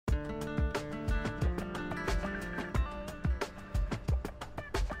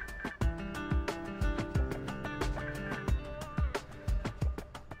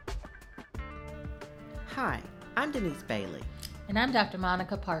Hi, I'm Denise Bailey. And I'm Dr.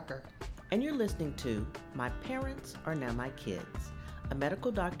 Monica Parker. And you're listening to My Parents Are Now My Kids, a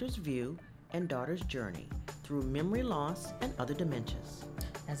medical doctor's view and daughter's journey through memory loss and other dementias.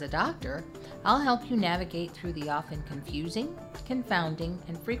 As a doctor, I'll help you navigate through the often confusing, confounding,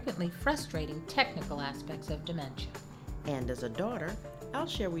 and frequently frustrating technical aspects of dementia. And as a daughter, I'll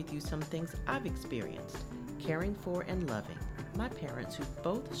share with you some things I've experienced, caring for and loving my parents who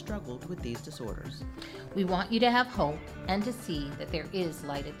both struggled with these disorders. We want you to have hope and to see that there is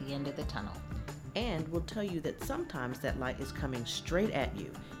light at the end of the tunnel. And we'll tell you that sometimes that light is coming straight at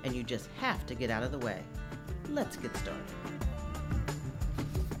you and you just have to get out of the way. Let's get started.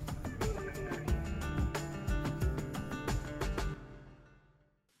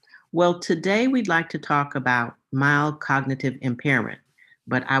 Well, today we'd like to talk about mild cognitive impairment,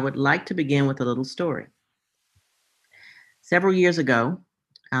 but I would like to begin with a little story. Several years ago,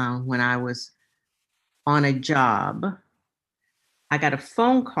 when I was on a job, I got a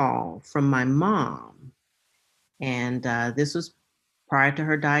phone call from my mom, and this was prior to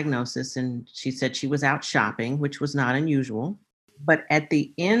her diagnosis, and she said she was out shopping, which was not unusual. But at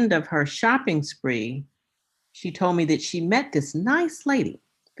the end of her shopping spree, she told me that she met this nice lady,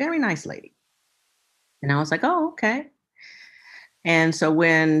 very nice lady. And I was like, oh, okay. And so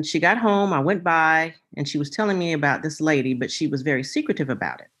when she got home, I went by and she was telling me about this lady, but she was very secretive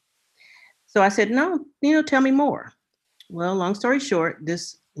about it. So I said, no, tell me more. Well, long story short,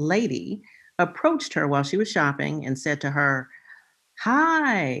 this lady approached her while she was shopping and said to her,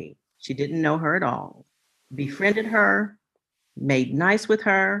 hi. She didn't know her at all, befriended her, made nice with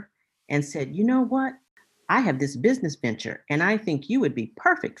her, and said, you know what? I have this business venture and I think you would be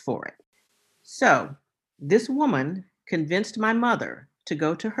perfect for it. So this woman convinced my mother to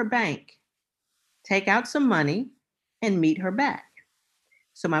go to her bank, take out some money, and meet her back.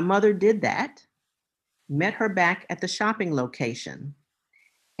 So my mother did that, met her back at the shopping location,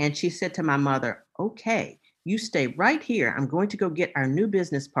 and she said to my mother, okay, you stay right here. I'm going to go get our new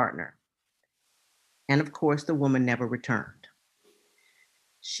business partner. And of course, the woman never returned.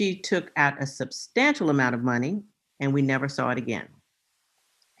 She took out a substantial amount of money, and we never saw it again.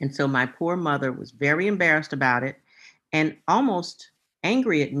 And so my poor mother was very embarrassed about it and almost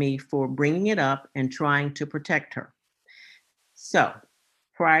angry at me for bringing it up and trying to protect her. So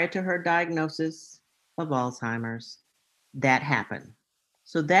prior to her diagnosis of Alzheimer's, that happened.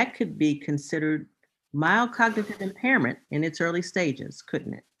 So that could be considered mild cognitive impairment in its early stages,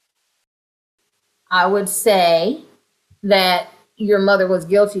 couldn't it? I would say that your mother was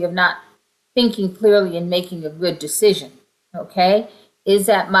guilty of not thinking clearly and making a good decision, okay? Is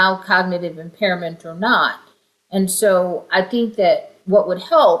that mild cognitive impairment or not? And so I think that what would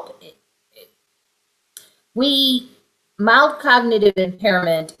help, mild cognitive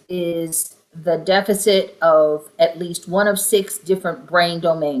impairment is the deficit of at least one of 6 different brain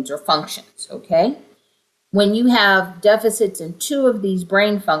domains or functions, okay? When you have deficits in 2 of these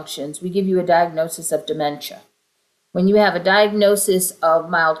brain functions, we give you a diagnosis of dementia. When you have a diagnosis of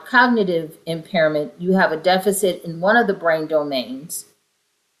mild cognitive impairment, you have a deficit in one of the brain domains,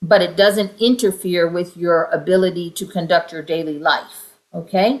 but it doesn't interfere with your ability to conduct your daily life,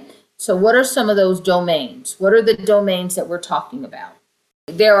 okay? So what are some of those domains? What are the domains that we're talking about?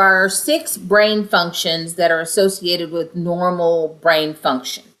 There are 6 brain functions that are associated with normal brain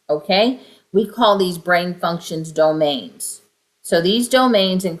function, okay? We call these brain functions domains. So these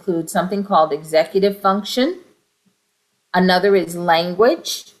domains include something called executive function. Another is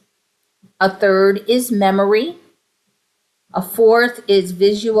language. A third is memory. A fourth is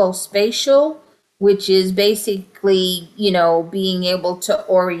visuospatial, which is basically, being able to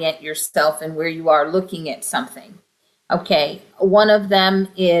orient yourself and where you are looking at something. Okay, one of them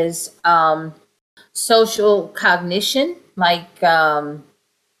is social cognition, like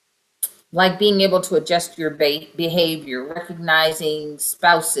being able to adjust your behavior, recognizing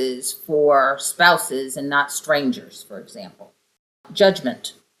spouses for spouses and not strangers, for example.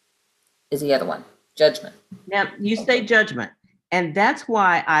 Judgment is the other one. Judgment. Now, you say judgment, and that's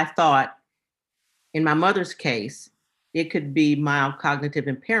why I thought in my mother's case, it could be mild cognitive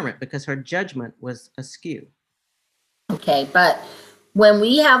impairment because her judgment was askew. Okay, but when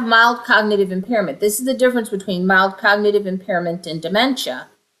we have mild cognitive impairment, this is the difference between mild cognitive impairment and dementia.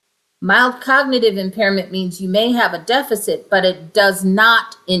 Mild cognitive impairment means you may have a deficit, but it does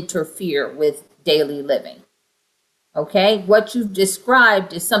not interfere with daily living. Okay, what you've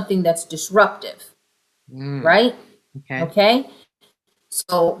described is something that's disruptive. Right? Okay.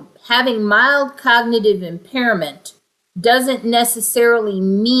 So having mild cognitive impairment doesn't necessarily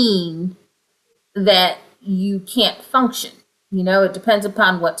mean that you can't function. It depends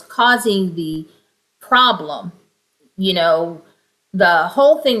upon what's causing the problem, you know, the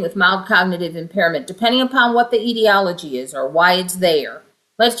whole thing with mild cognitive impairment, depending upon what the etiology is or why it's there,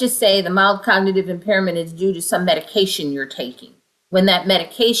 let's just say the mild cognitive impairment is due to some medication you're taking. When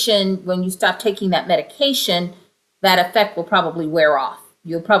you stop taking that medication, that effect will probably wear off.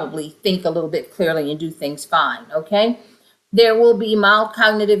 You'll probably think a little bit clearly and do things fine, okay? There will be mild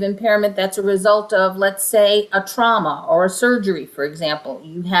cognitive impairment that's a result of, let's say, a trauma or a surgery, for example.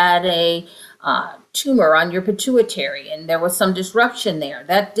 You had a tumor on your pituitary and there was some disruption there.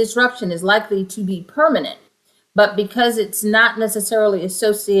 That disruption is likely to be permanent, but because it's not necessarily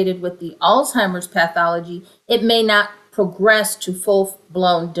associated with the Alzheimer's pathology, it may not progress to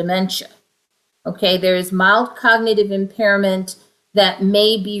full-blown dementia. Okay, there is mild cognitive impairment that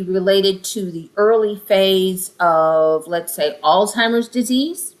may be related to the early phase of, let's say, Alzheimer's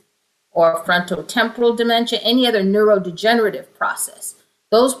disease or frontotemporal dementia, any other neurodegenerative process.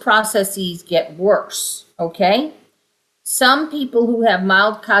 Those processes get worse, okay? Some people who have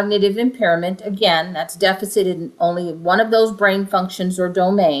mild cognitive impairment, again, that's deficit in only one of those brain functions or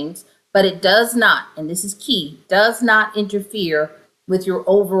domains, but it does not, and this is key, does not interfere with your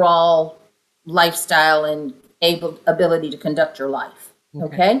overall lifestyle and ability to conduct your life,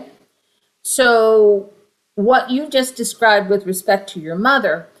 okay? So what you just described with respect to your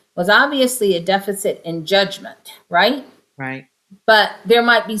mother was obviously a deficit in judgment, right? Right. But there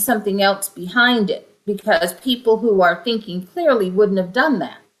might be something else behind it, because people who are thinking clearly wouldn't have done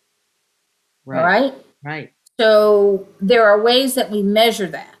that. Right. All right? Right. So there are ways that we measure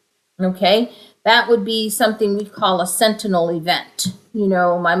that, okay? That would be something we call a sentinel event. You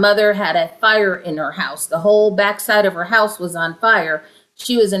know, my mother had a fire in her house. The whole backside of her house was on fire.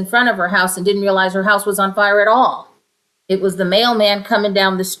 She was in front of her house and didn't realize her house was on fire at all. It was the mailman coming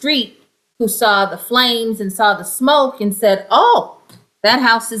down the street who saw the flames and saw the smoke and said, oh, that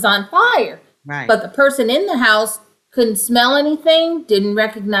house is on fire. Right. But the person in the house couldn't smell anything, didn't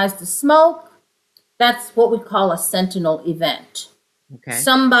recognize the smoke. That's what we call a sentinel event. Okay.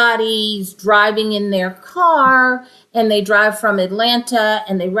 Somebody's driving in their car and they drive from Atlanta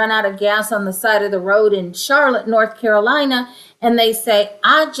and they run out of gas on the side of the road in Charlotte, North Carolina, and they say,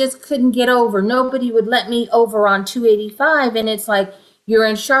 I just couldn't get over. Nobody would let me over on 285. And it's like, you're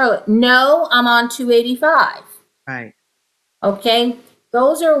in Charlotte. No, I'm on 285. Right. Okay.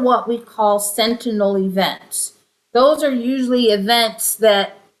 Those are what we call sentinel events. Those are usually events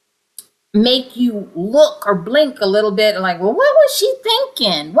that make you look or blink a little bit like, well, what was she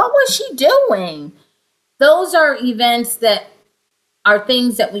thinking? What was she doing? Those are events that are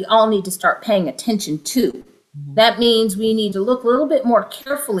things that we all need to start paying attention to. Mm-hmm. That means we need to look a little bit more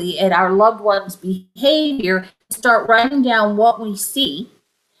carefully at our loved one's behavior, start writing down what we see,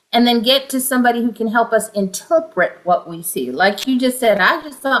 and then get to somebody who can help us interpret what we see. Like you just said, I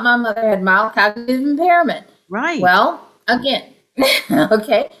just thought my mother had mild cognitive impairment. Right. Well, again,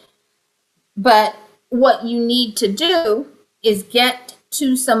 okay. But what you need to do is get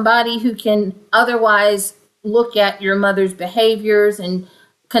to somebody who can otherwise look at your mother's behaviors and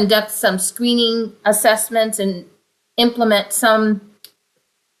conduct some screening assessments and implement some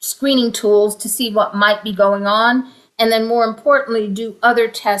screening tools to see what might be going on. And then more importantly, do other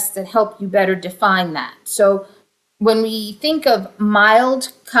tests that help you better define that. So when we think of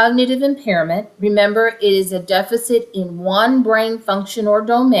mild cognitive impairment, remember it is a deficit in one brain function or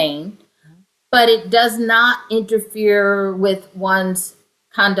domain, but it does not interfere with one's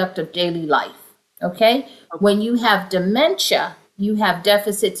conduct of daily life, okay? When you have dementia, you have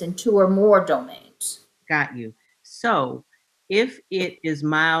deficits in two or more domains. Got you. So if it is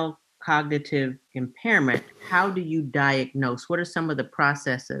mild cognitive impairment, how do you diagnose? What are some of the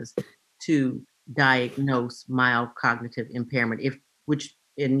processes to diagnose mild cognitive impairment, which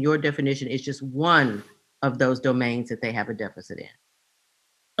in your definition is just one of those domains that they have a deficit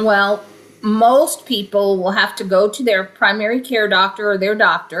in? Well, most people will have to go to their primary care doctor or their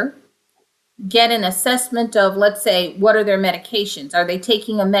doctor, get an assessment of, let's say, what are their medications? Are they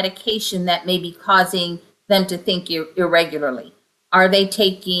taking a medication that may be causing them to think irregularly? Are they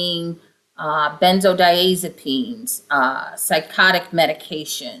taking benzodiazepines, psychotic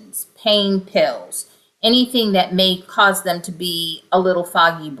medications, pain pills, anything that may cause them to be a little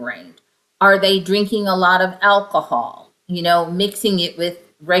foggy-brained? Are they drinking a lot of alcohol, mixing it with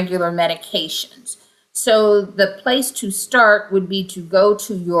regular medications? So the place to start would be to go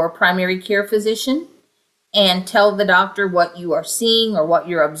to your primary care physician and tell the doctor what you are seeing or what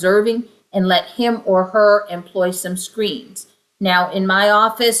you're observing and let him or her employ some screens. Now, in my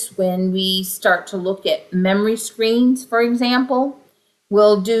office, when we start to look at memory screens, for example,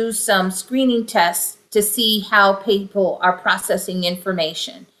 we'll do some screening tests to see how people are processing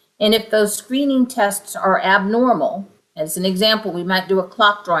information. And if those screening tests are abnormal, as an example, we might do a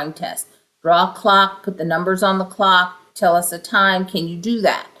clock drawing test. Draw a clock, put the numbers on the clock, tell us a time. Can you do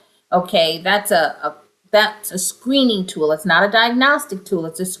that? Okay, that's a screening tool. It's not a diagnostic tool,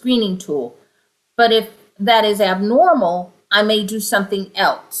 it's a screening tool. But if that is abnormal, I may do something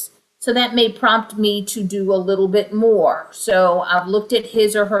else. So that may prompt me to do a little bit more. So I've looked at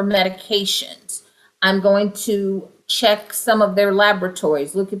his or her medications. I'm going to check some of their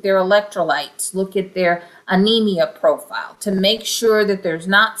laboratories, look at their electrolytes, look at their anemia profile to make sure that there's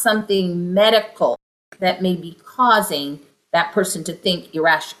not something medical that may be causing that person to think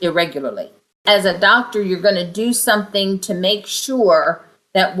irregularly. As a doctor, you're going to do something to make sure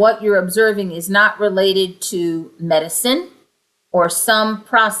that what you're observing is not related to medicine or some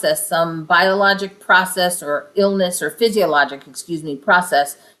process, some biologic process or illness or physiologic,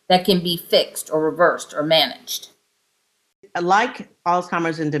 process that can be fixed or reversed or managed. Like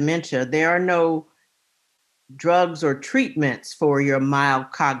Alzheimer's and dementia, there are no drugs or treatments for your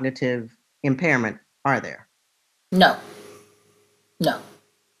mild cognitive impairment, are there? No.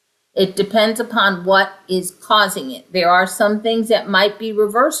 It depends upon what is causing it. There are some things that might be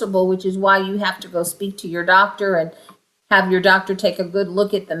reversible, which is why you have to go speak to your doctor and have your doctor take a good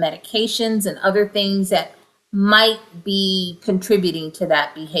look at the medications and other things that might be contributing to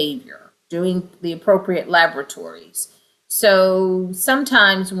that behavior, doing the appropriate laboratories. So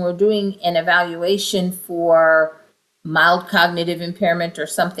sometimes when we're doing an evaluation for mild cognitive impairment or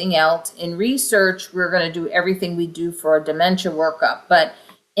something else, in research, we're going to do everything we do for a dementia workup. But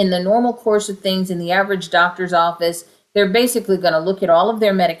in the normal course of things, in the average doctor's office, they're basically going to look at all of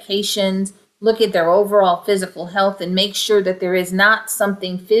their medications, look at their overall physical health, and make sure that there is not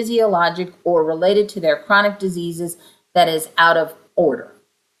something physiologic or related to their chronic diseases that is out of order.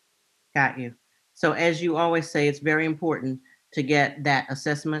 Got you. So as you always say, it's very important to get that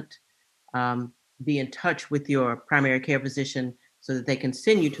assessment, be in touch with your primary care physician so that they can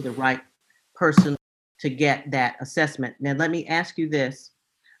send you to the right person to get that assessment. Now, let me ask you this.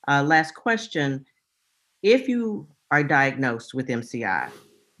 Last question. If you are diagnosed with MCI,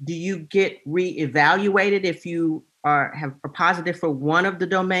 do you get reevaluated if you are positive for one of the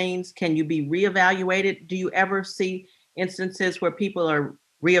domains? Can you be reevaluated? Do you ever see instances where people are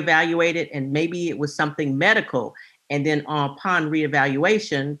reevaluated and maybe it was something medical and then upon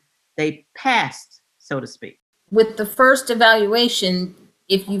reevaluation, they passed, so to speak? With the first evaluation,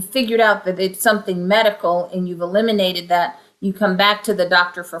 if you figured out that it's something medical and you've eliminated that, you come back to the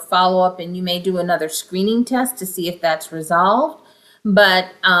doctor for follow-up and you may do another screening test to see if that's resolved.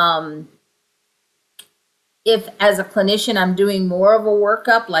 But if as a clinician, I'm doing more of a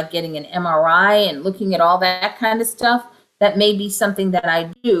workup, like getting an MRI and looking at all that kind of stuff, that may be something that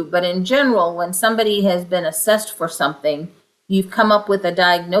I do. But in general, when somebody has been assessed for something, you've come up with a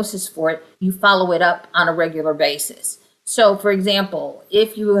diagnosis for it, you follow it up on a regular basis. So for example,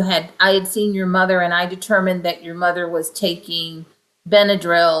 if I had seen your mother and I determined that your mother was taking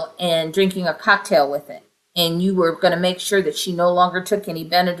Benadryl and drinking a cocktail with it, and you were going to make sure that she no longer took any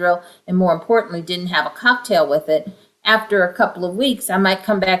Benadryl and more importantly, didn't have a cocktail with it, after a couple of weeks, I might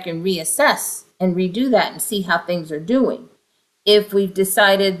come back and reassess and redo that and see how things are doing. If we've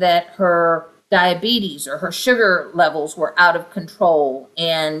decided that her diabetes or her sugar levels were out of control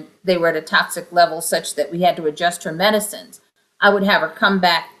and they were at a toxic level such that we had to adjust her medicines, I would have her come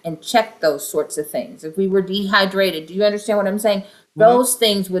back and check those sorts of things. If we were dehydrated, do you understand what I'm saying? Mm-hmm. Those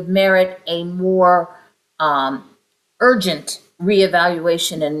things would merit a more urgent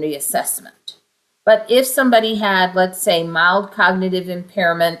reevaluation and reassessment. But if somebody had, let's say, mild cognitive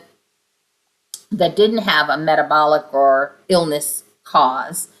impairment that didn't have a metabolic or illness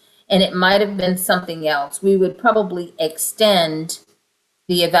cause, and it might have been something else, we would probably extend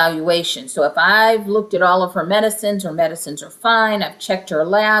the evaluation. So if I've looked at all of her medicines are fine, I've checked her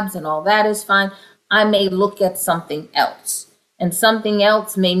labs and all that is fine, I may look at something else. And something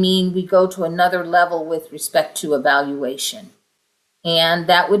else may mean we go to another level with respect to evaluation. And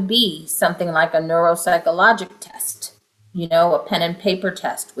that would be something like a neuropsychologic test, a pen and paper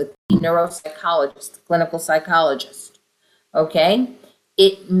test with the neuropsychologist, clinical psychologist. Okay?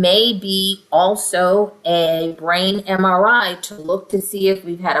 It may be also a brain MRI to look to see if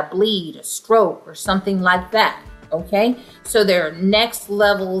we've had a bleed, a stroke, or something like that. Okay? So there are next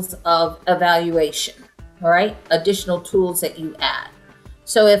levels of evaluation. All right, additional tools that you add.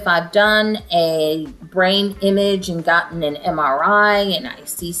 So if I've done a brain image and gotten an MRI and I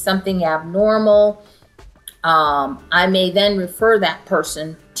see something abnormal, I may then refer that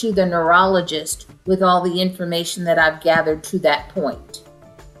person to the neurologist with all the information that I've gathered to that point.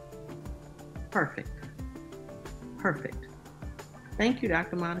 Perfect. Thank you,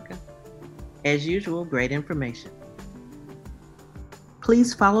 Dr. Monica. As usual, great information.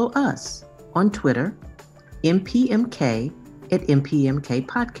 Please follow us on Twitter, MPMK at MPMK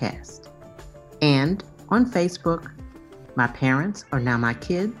Podcast, and on Facebook, My Parents Are Now My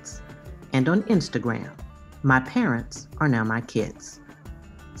Kids, and on Instagram, My Parents Are Now My Kids.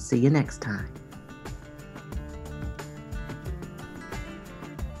 See you next time.